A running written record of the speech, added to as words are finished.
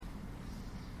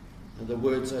The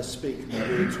words I speak and the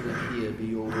words we hear be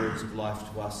your words of life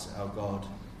to us, our God.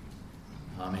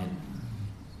 Amen.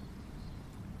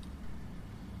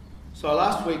 So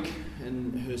last week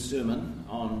in her sermon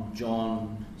on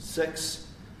John 6,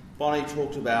 Bonnie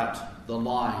talked about the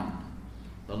line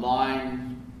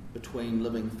between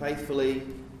living faithfully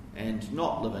and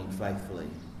not living faithfully.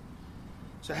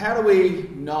 So how do we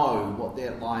know what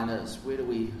that line is? Where do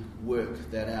we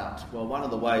work that out? Well, one of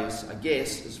the ways, I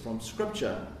guess, is from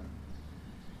Scripture.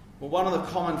 Well, one of the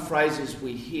common phrases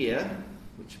we hear,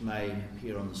 which may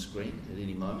appear on the screen at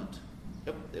any moment,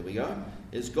 yep, there we go,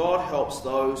 is God helps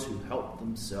those who help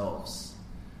themselves.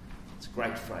 It's a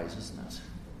great phrase, isn't it?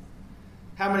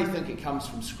 How many think it comes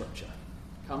from Scripture?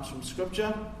 Comes from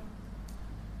Scripture?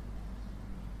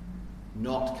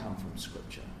 Not come from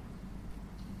Scripture.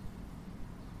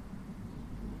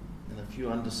 And a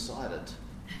few undecided.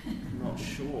 I'm not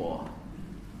sure.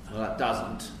 Well, it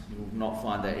doesn't. You will not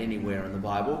find that anywhere in the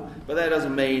Bible. But that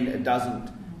doesn't mean it doesn't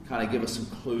kind of give us some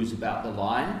clues about the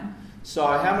line. So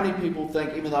how many people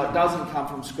think, even though it doesn't come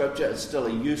from Scripture, it's still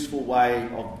a useful way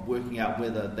of working out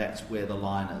whether that's where the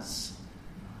line is?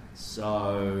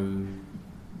 So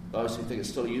those who think it's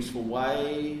still a useful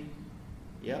way,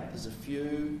 yep, there's a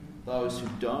few. Those who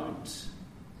don't,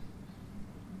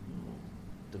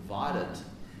 divided.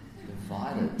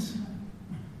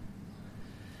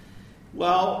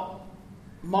 Well,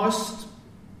 most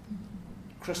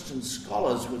Christian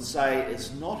scholars would say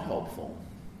it's not helpful.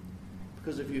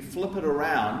 Because if you flip it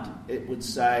around, it would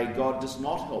say God does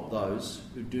not help those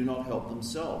who do not help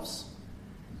themselves.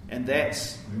 And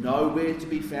that's nowhere to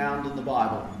be found in the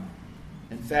Bible.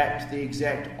 In fact, the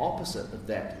exact opposite of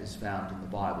that is found in the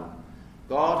Bible.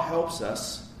 God helps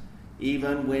us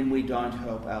even when we don't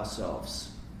help ourselves.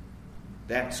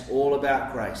 That's all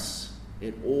about grace.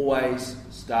 It always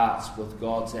starts with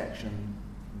God's action,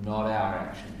 not our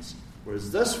actions.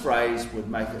 Whereas this phrase would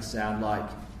make it sound like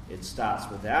it starts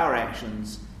with our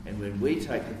actions, and when we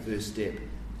take the first step,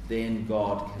 then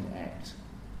God can act.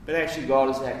 But actually God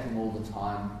is acting all the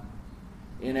time.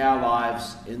 In our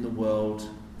lives, in the world,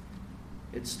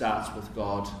 it starts with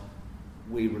God.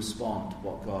 We respond to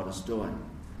what God is doing.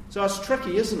 So it's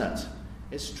tricky, isn't it?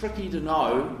 It's tricky to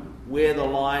know where the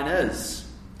line is.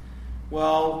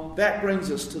 Well, that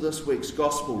brings us to this week's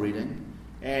gospel reading,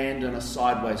 and in a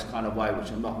sideways kind of way,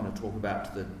 which I'm not going to talk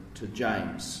about to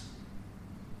James.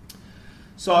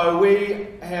 So we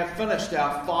have finished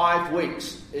our 5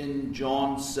 weeks in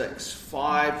John 6,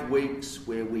 5 weeks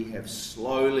where we have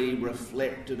slowly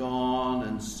reflected on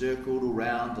and circled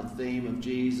around the theme of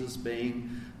Jesus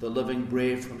being the living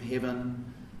bread from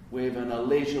heaven. We've in a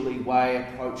leisurely way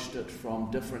approached it from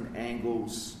different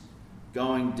angles,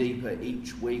 going deeper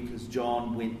each week as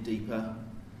John went deeper.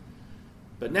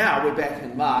 But now we're back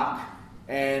in Mark,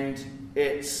 and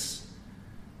it's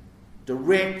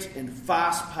direct and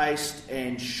fast-paced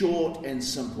and short and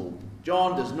simple.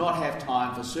 John does not have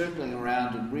time for circling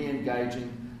around and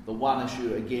re-engaging the one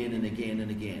issue again and again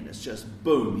and again. It's just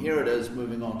boom, here it is,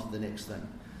 moving on to the next thing.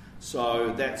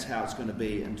 So that's how it's going to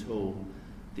be until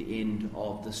the end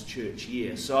of this church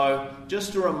year. So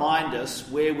just to remind us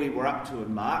where we were up to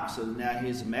in Mark, so now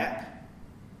here's a map.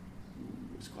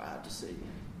 It's quite hard to see.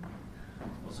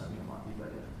 Also, it might be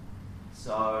bigger.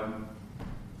 So,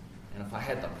 and if I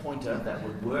had the pointer, that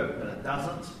would work, but it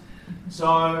doesn't.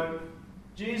 So,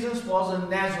 Jesus was in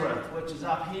Nazareth, which is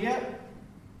up here,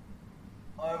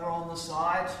 over on the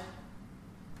side.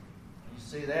 You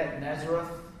see that, Nazareth?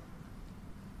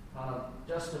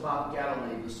 Just above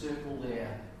Galilee, the circle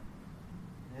there.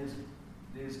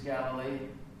 There's Galilee.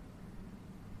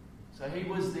 So he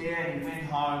was there, he went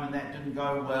home, and that didn't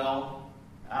go well.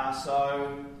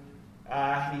 So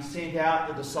he sent out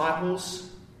the disciples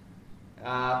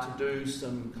to do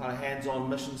some kind of hands-on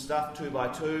mission stuff, 2 by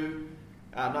 2.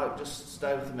 No, just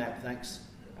stay with the map, thanks.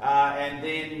 And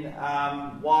then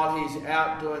while he's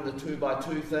out doing the 2 by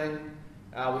 2 thing,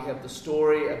 we have the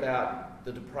story about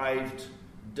the depraved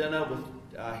dinner with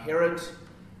Herod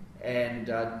and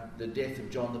the death of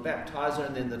John the Baptizer,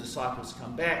 and then the disciples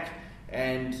come back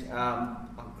and a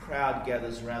crowd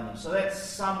gathers around them. So that's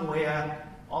somewhere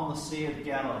on the Sea of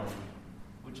Galilee,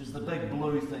 which is the big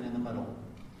blue thing in the middle.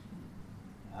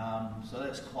 So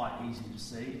that's quite easy to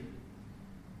see.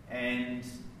 And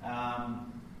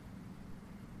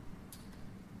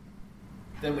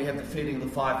then we have the feeding of the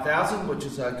 5,000, which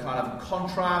is a kind of a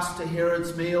contrast to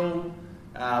Herod's meal,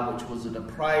 which was a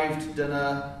depraved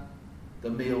dinner. The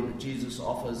meal that Jesus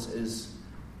offers is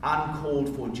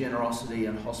uncalled for generosity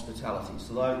and hospitality.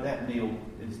 So that meal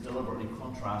is deliberately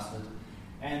contrasted.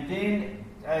 And then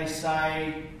they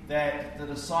say that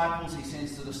he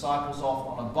sends the disciples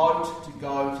off on a boat to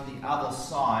go to the other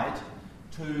side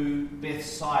to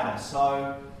Bethsaida.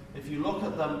 So if you look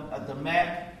at the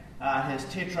map, it has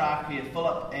Tetrarchy of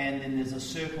Philip, and then there's a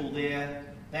circle there.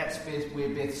 That's where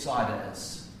Bethsaida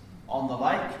is, on the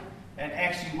lake. And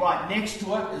actually right next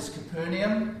to it is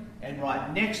Capernaum, and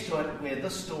right next to it, where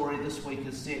this story this week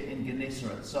is set, in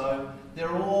Gennesaret. So they're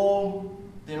all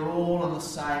in the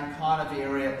same kind of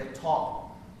area at the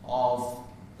top of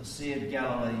the Sea of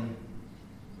Galilee,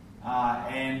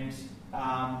 and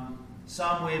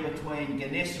somewhere between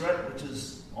Gennesaret, which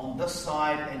is on this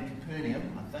side, and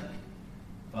Capernaum, I think,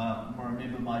 if I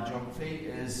remember my geography,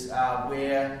 is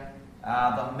where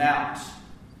the Mount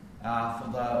for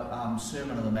the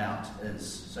Sermon on the Mount is.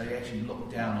 So you actually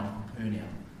look down on Capernaum.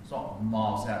 It's not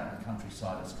miles out in the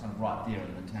countryside, it's kind of right there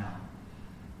in the town.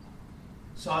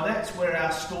 So that's where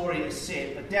our story is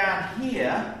set. But down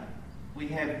here, we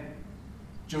have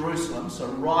Jerusalem, so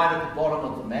right at the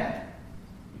bottom of the map,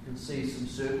 you can see some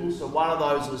circles. So one of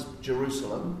those is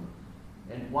Jerusalem,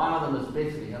 and one of them is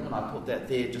Bethlehem, and I put that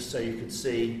there just so you could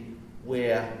see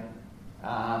where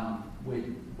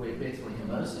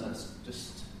Bethlehem is, and it's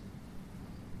just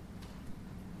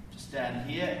down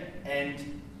here. And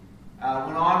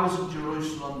when I was in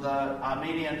Jerusalem, the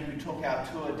Armenian who took our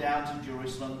tour down to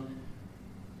Jerusalem,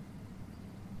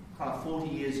 kind of 40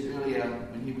 years earlier,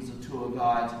 when he was a tour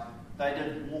guide, they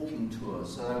did walking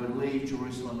tours. So they would leave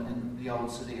Jerusalem and the old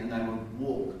city, and they would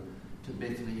walk to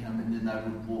Bethlehem, and then they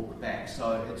would walk back.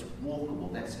 So it's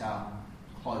walkable. That's how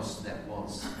close that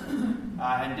was.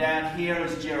 And down here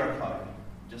is Jericho,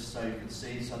 just so you can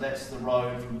see. So that's the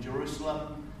road from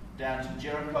Jerusalem down to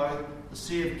Jericho. The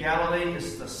Sea of Galilee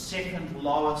is the second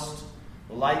lowest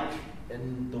lake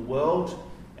in the world,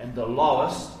 and the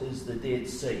lowest is the Dead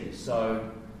Sea. So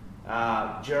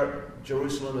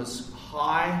Jerusalem is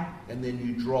high, and then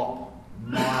you drop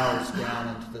miles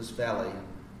down into this valley,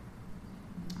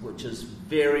 which is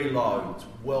very low. It's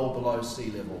well below sea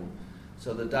level.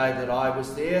 So the day that I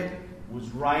was there, it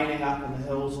was raining up in the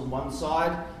hills on one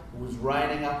side, it was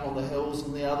raining up on the hills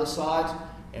on the other side,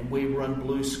 and we were in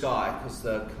blue sky because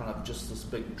they're kind of just this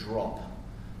big drop.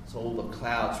 So all the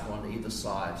clouds were on either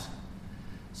side.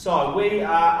 So we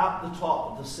are up the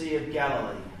top of the Sea of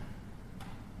Galilee.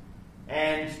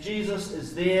 And Jesus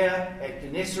is there at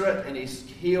Gennesaret, and he's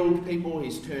healed people.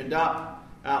 He's turned up.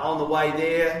 On the way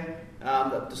there,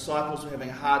 the disciples were having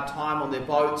a hard time on their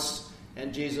boats,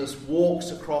 and Jesus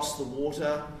walks across the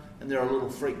water, and they're a little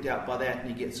freaked out by that, and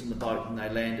he gets in the boat, and they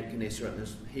land at Gennesaret, and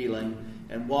there's healing.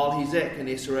 And while he's at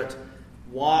Gennesaret,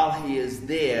 while he is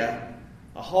there,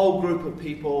 a whole group of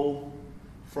people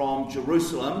from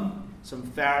Jerusalem, some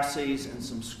Pharisees and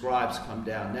some scribes, come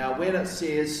down. Now, when it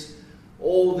says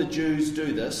all the Jews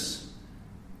do this,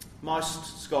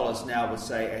 most scholars now would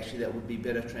say actually that would be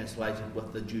better translated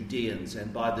with the Judeans,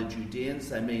 and by the Judeans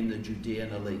they mean the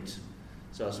Judean elite.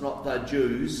 So it's not the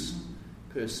Jews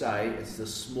per se, it's the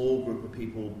small group of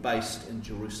people based in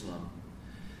Jerusalem.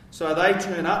 So they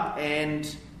turn up, and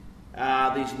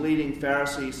these leading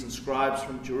Pharisees and scribes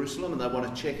from Jerusalem, and they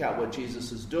want to check out what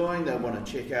Jesus is doing. They want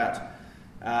to check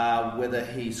out whether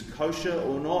he's kosher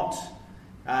or not.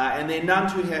 And they're none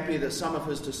too happy that some of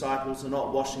his disciples are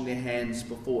not washing their hands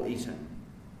before eating,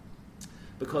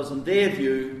 because in their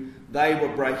view, they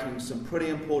were breaking some pretty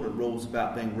important rules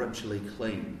about being ritually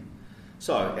clean.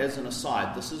 So, as an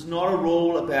aside, this is not a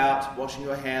rule about washing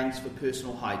your hands for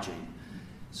personal hygiene.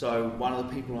 So one of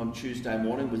the people on Tuesday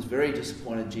morning was very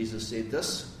disappointed Jesus said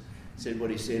this, said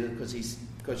what he said,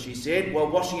 because she said,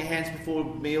 well, washing your hands before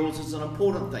meals is an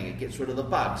important thing. It gets rid of the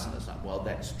bugs. And it's like, well,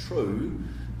 that's true,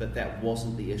 but that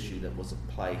wasn't the issue that was at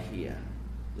play here.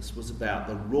 This was about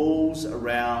the rules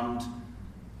around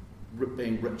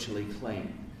being ritually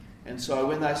clean. And so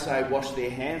when they say wash their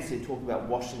hands, they talk about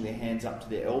washing their hands up to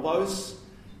their elbows.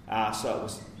 So it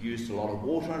was used a lot of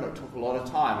water, and it took a lot of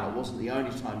time. And it wasn't the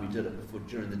only time you did it before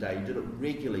during the day. You did it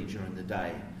regularly during the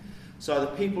day. So the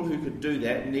people who could do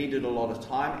that needed a lot of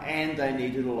time, and they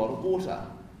needed a lot of water.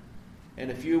 And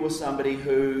if you were somebody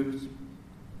whose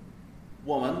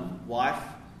woman, wife,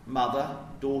 mother,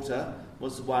 daughter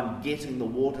was the one getting the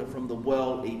water from the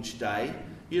well each day,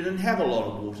 you didn't have a lot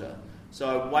of water.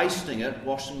 So wasting it,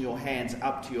 washing your hands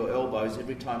up to your elbows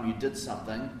every time you did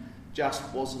something, just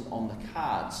wasn't on the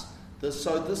cards.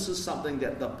 So this is something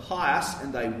that the pious,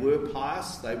 and they were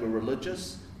pious, they were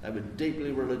religious, they were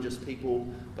deeply religious people,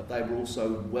 but they were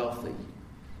also wealthy.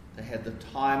 They had the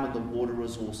time and the water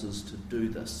resources to do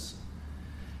this.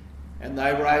 And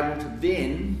they were able to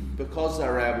then, because they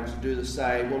were able to do this,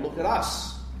 say, well, look at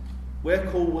us. We're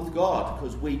cool with God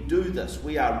because we do this.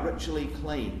 We are ritually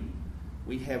clean.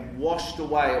 We have washed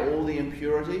away all the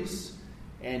impurities,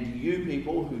 and you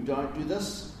people who don't do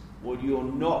this, well, you're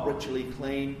not ritually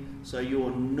clean, so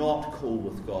you're not cool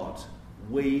with God.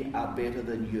 We are better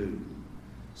than you.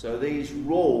 So these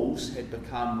rules had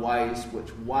become ways which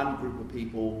one group of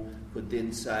people could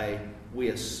then say, we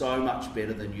are so much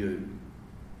better than you.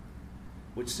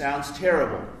 Which sounds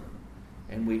terrible,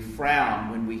 and we frown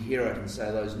when we hear it and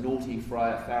say, those naughty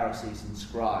Pharisees and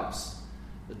scribes.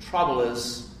 The trouble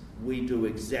is, we do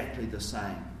exactly the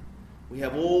same. We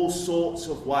have all sorts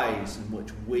of ways in which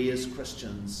we as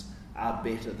Christians are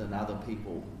better than other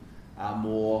people, are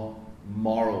more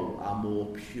moral, are more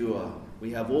pure.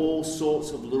 We have all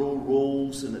sorts of little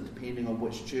rules, and it depending on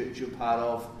which church you're part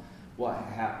of,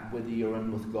 whether you're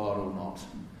in with God or not.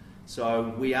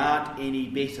 So we aren't any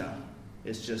better.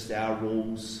 It's just our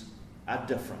rules are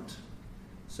different.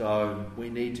 So we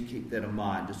need to keep that in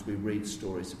mind as we read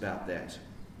stories about that.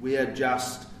 We are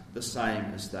just the same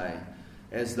as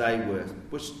they were,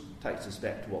 which takes us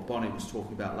back to what Bonnie was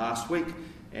talking about last week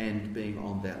and being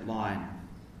on that line.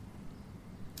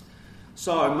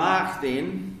 So Mark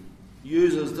then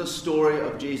uses this story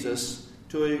of Jesus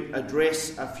to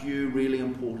address a few really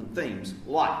important themes,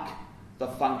 like the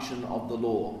function of the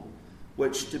law,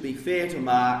 which, to be fair to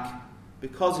Mark,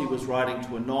 because he was writing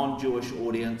to a non-Jewish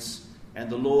audience and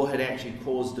the law had actually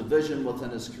caused division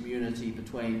within his community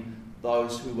between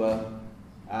those who were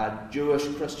Jewish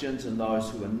Christians and those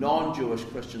who were non-Jewish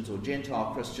Christians or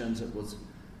Gentile Christians,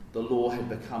 the law had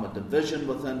become a division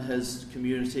within his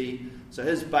community. So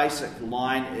his basic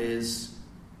line is,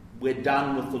 we're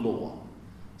done with the law.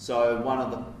 So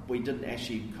we didn't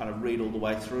actually kind of read all the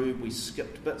way through, we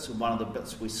skipped bits, and one of the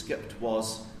bits we skipped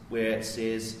was where it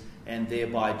says, and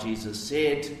thereby Jesus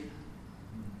said,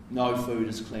 no food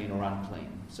is clean or unclean.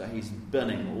 So he's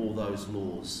binning all those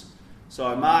laws.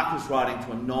 So Mark is writing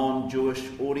to a non-Jewish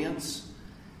audience.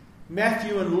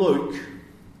 Matthew and Luke,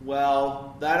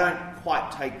 well, they don't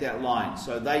quite take that line.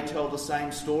 So they tell the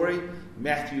same story.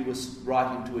 Matthew was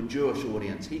writing to a Jewish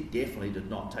audience. He definitely did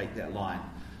not take that line.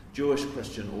 Jewish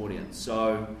Christian audience.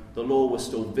 So the law was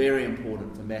still very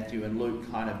important for Matthew, and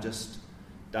Luke kind of just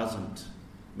doesn't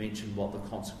mention what the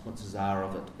consequences are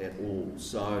of it at all.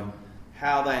 So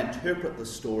how they interpret the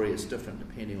story is different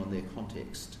depending on their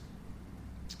context.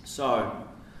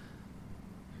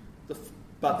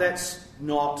 But that's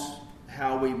not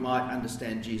how we might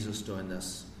understand Jesus doing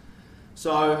this.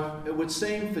 So it would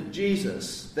seem for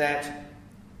Jesus that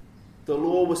the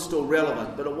law was still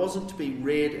relevant, but it wasn't to be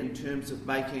read in terms of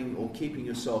making or keeping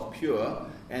yourself pure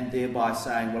and thereby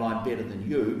saying, well, I'm better than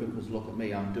you because look at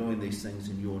me, I'm doing these things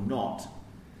and you're not.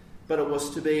 But it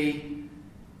was to be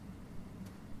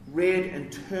read in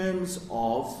terms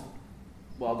of,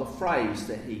 well, the phrase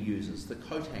that he uses, the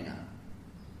coat hanger.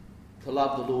 To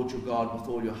love the Lord your God with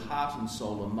all your heart and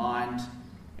soul and mind,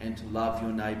 and to love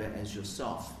your neighbour as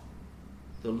yourself.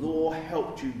 The law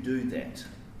helped you do that.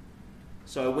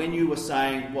 So when you were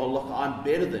saying, well, look, I'm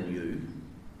better than you,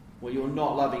 well, you're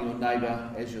not loving your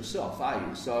neighbour as yourself, are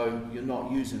you? So you're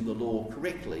not using the law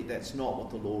correctly. That's not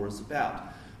what the law is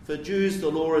about. For Jews,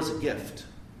 the law is a gift.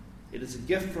 It is a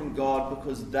gift from God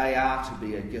because they are to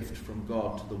be a gift from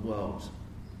God to the world.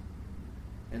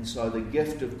 And so the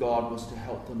gift of God was to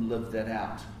help them live that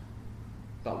out.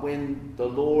 But when the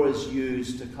law is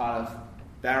used to kind of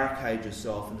barricade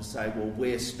yourself and to say, well,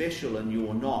 we're special and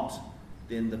you're not,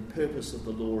 then the purpose of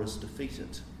the law is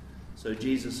defeated. So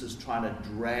Jesus is trying to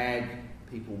drag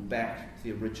people back to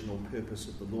the original purpose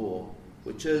of the law,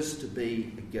 which is to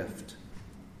be a gift.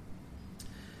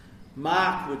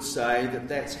 Mark would say that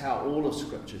that's how all of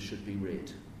Scripture should be read.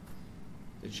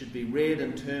 It should be read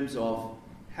in terms of,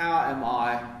 how am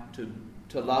I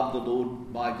to love the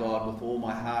Lord my God with all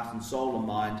my heart and soul and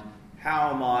mind? How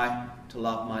am I to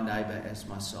love my neighbour as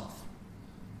myself?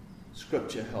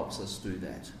 Scripture helps us do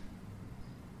that.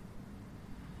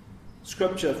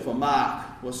 Scripture for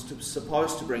Mark was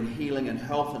supposed to bring healing and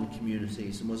health in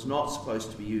communities and was not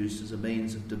supposed to be used as a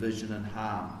means of division and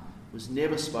harm. It was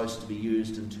never supposed to be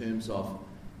used in terms of,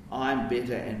 I'm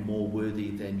better and more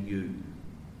worthy than you.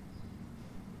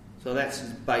 So that's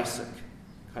his basic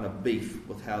kind of beef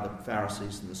with how the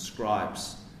Pharisees and the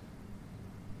scribes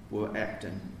were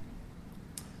acting.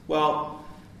 Well,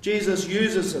 Jesus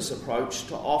uses this approach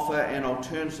to offer an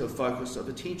alternative focus of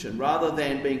attention. Rather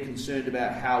than being concerned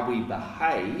about how we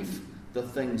behave, the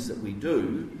things that we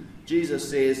do, Jesus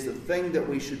says the thing that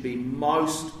we should be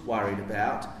most worried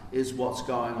about is what's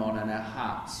going on in our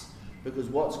hearts. Because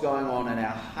what's going on in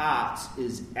our hearts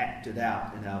is acted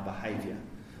out in our behaviour.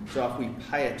 So if we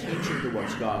pay attention to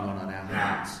what's going on in our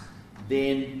hearts,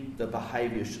 then the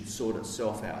behaviour should sort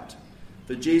itself out.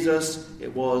 For Jesus,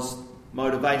 it was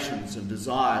motivations and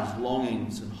desires,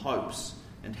 longings and hopes,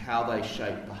 and how they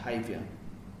shape behaviour.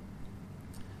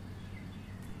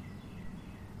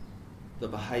 The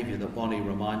behaviour that Bonnie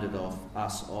reminded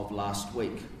us of last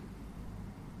week.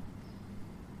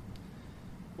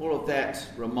 All of that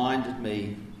reminded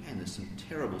me, and there's some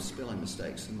terrible spelling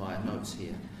mistakes in my notes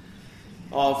here,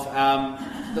 of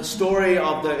the story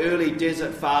of the early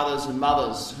desert fathers and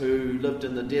mothers who lived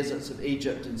in the deserts of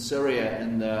Egypt and Syria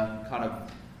in the kind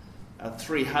of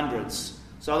 300s.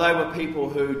 So they were people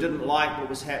who didn't like what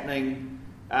was happening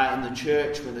in the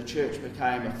church when the church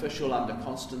became official under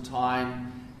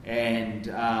Constantine, and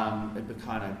it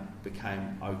kind of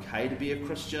became okay to be a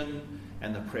Christian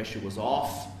and the pressure was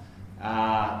off.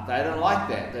 They didn't like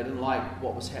that. They didn't like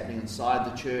what was happening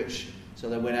inside the church, so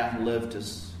they went out and lived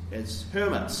as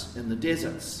hermits in the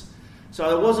deserts. So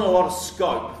there wasn't a lot of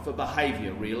scope for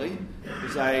behaviour, really,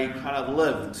 because they kind of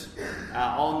lived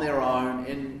on their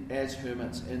own as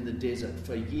hermits in the desert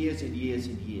for years and years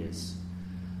and years.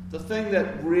 The thing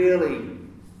that really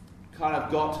kind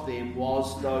of got to them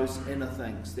was those inner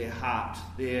things, their heart,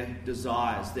 their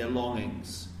desires, their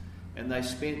longings, and they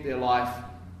spent their life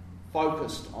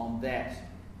focused on that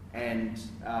and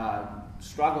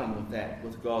struggling with that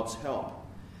with God's help.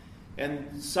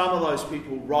 And some of those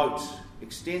people wrote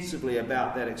extensively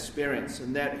about that experience,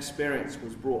 and that experience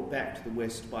was brought back to the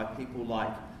West by people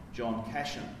like John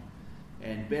Cassian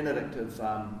and Benedict of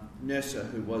Nursa,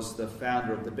 who was the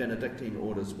founder of the Benedictine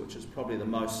orders, which is probably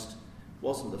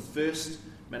wasn't the first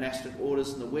monastic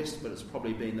orders in the West, but it's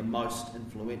probably been the most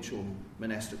influential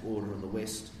monastic order in the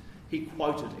West. He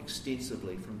quoted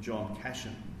extensively from John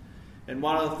Cassian. And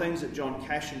one of the things that John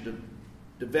Cassian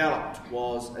developed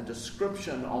was a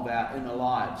description of our inner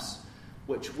lives,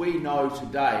 which we know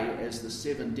today as the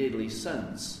 7 deadly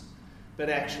sins. But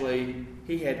actually,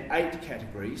 he had 8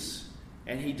 categories,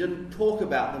 and he didn't talk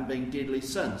about them being deadly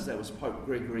sins. That was Pope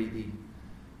Gregory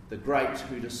the Great,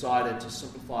 who decided to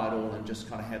simplify it all and just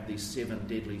kind of have these 7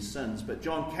 deadly sins. But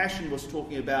John Cassian was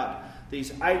talking about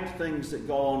these 8 things that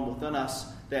go on within us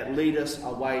that lead us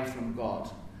away from God.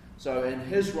 So in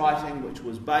his writing, which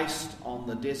was based on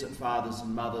the Desert Fathers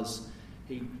and Mothers,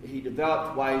 he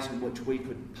developed ways in which we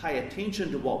could pay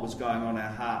attention to what was going on in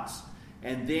our hearts,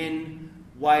 and then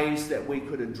ways that we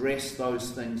could address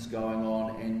those things going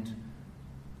on and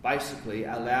basically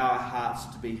allow our hearts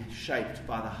to be shaped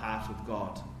by the heart of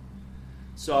God.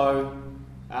 So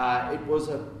it was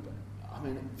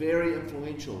very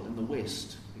influential in the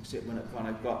West, except when it kind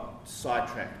of got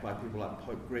sidetracked by people like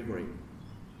Pope Gregory.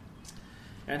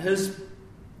 And his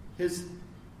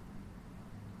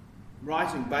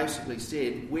writing basically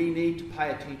said we need to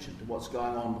pay attention to what's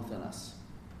going on within us.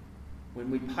 When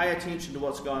we pay attention to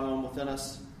what's going on within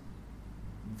us,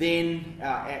 then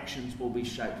our actions will be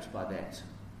shaped by that.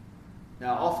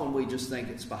 Now, often we just think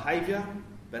it's behaviour,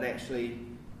 but actually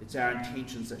it's our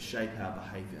intentions that shape our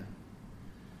behaviour.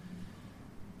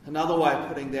 Another way of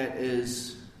putting that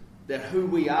is that who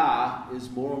we are is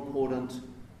more important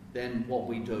than what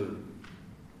we do.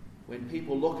 When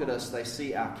people look at us, they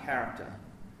see our character,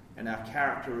 and our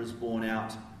character is borne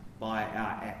out by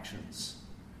our actions.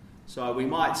 So we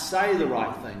might say the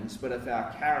right things, but if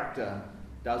our character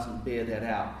doesn't bear that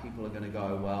out, people are going to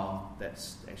go, well,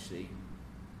 that's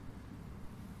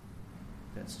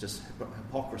just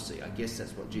hypocrisy. I guess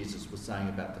that's what Jesus was saying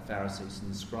about the Pharisees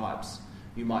and the scribes.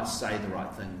 You might say the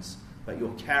right things, but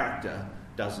your character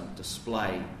doesn't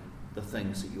display the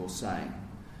things that you're saying.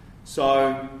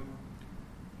 So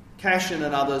Cassian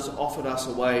and others offered us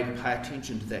a way to pay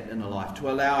attention to that inner life,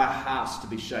 to allow our hearts to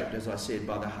be shaped, as I said,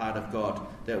 by the heart of God,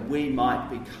 that we might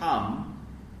become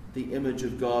the image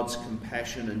of God's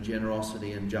compassion and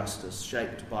generosity and justice,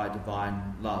 shaped by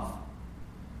divine love.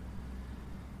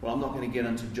 Well, I'm not going to get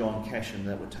into John Cassian.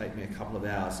 That would take me a couple of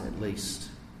hours at least.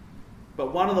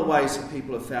 But one of the ways that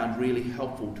people have found really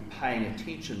helpful to paying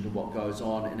attention to what goes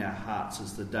on in our hearts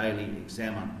is the Daily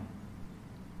Examen.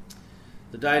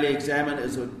 The Daily Examen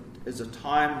is a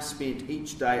time spent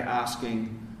each day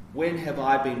asking, when have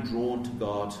I been drawn to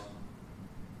God?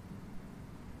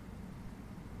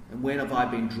 And when have I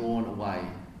been drawn away?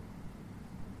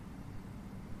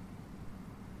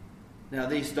 Now,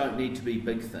 these don't need to be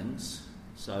big things.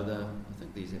 So I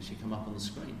think these actually come up on the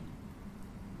screen.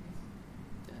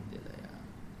 There they are.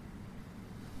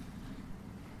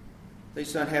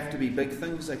 These don't have to be big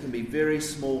things. They can be very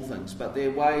small things. But they're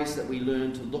ways that we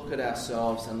learn to look at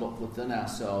ourselves and look within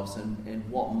ourselves and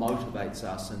what motivates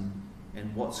us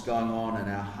and what's going on in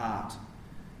our heart.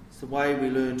 It's the way we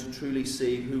learn to truly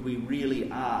see who we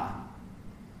really are.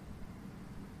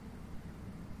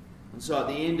 And so at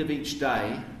the end of each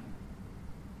day,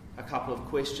 a couple of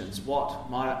questions. What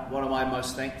am I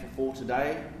most thankful for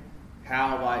today? How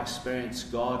have I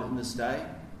experienced God in this day?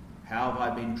 How have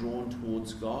I been drawn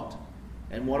towards God?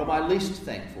 And what am I least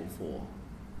thankful for?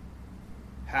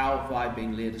 How have I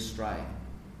been led astray?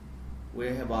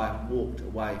 Where have I walked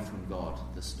away from God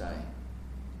this day?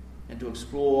 And to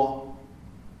explore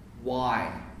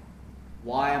why.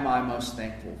 Why am I most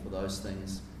thankful for those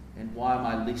things? And why am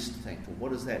I least thankful?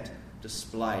 What does that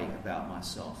display about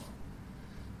myself?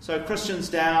 So Christians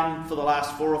down for the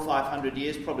last 400 or 500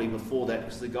 years, probably before that,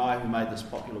 because the guy who made this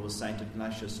popular was St.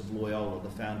 Ignatius of Loyola,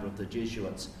 the founder of the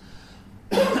Jesuits.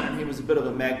 And he was a bit of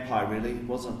a magpie, really.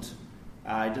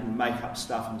 He didn't make up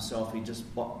stuff himself. He just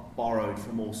borrowed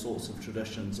from all sorts of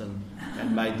traditions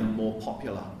and made them more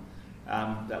popular.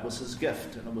 That was his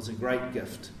gift, and it was a great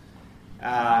gift.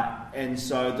 And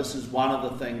so this is one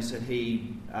of the things that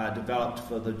he developed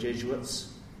for the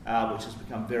Jesuits, which has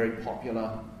become very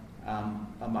popular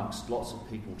amongst lots of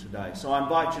people today. So I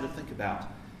invite you to think about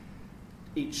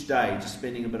each day, just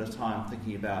spending a bit of time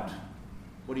thinking about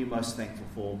what are you most thankful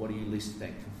for, what are you least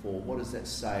thankful for, what does that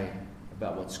say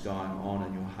about what's going on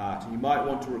in your heart. And you might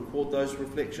want to record those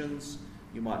reflections,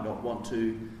 you might not want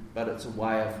to, but it's a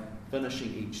way of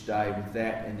finishing each day with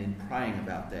that and then praying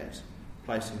about that,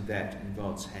 placing that in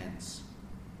God's hands.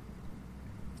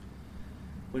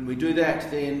 When we do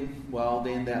that, then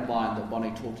that line that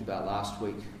Bonnie talked about last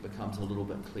week becomes a little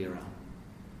bit clearer.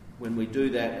 When we do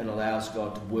that, it allows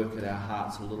God to work at our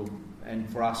hearts a little, and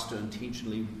for us to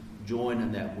intentionally join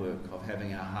in that work of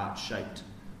having our hearts shaped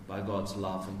by God's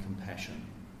love and compassion.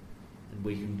 And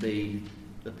we can be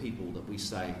the people that we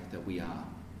say that we are.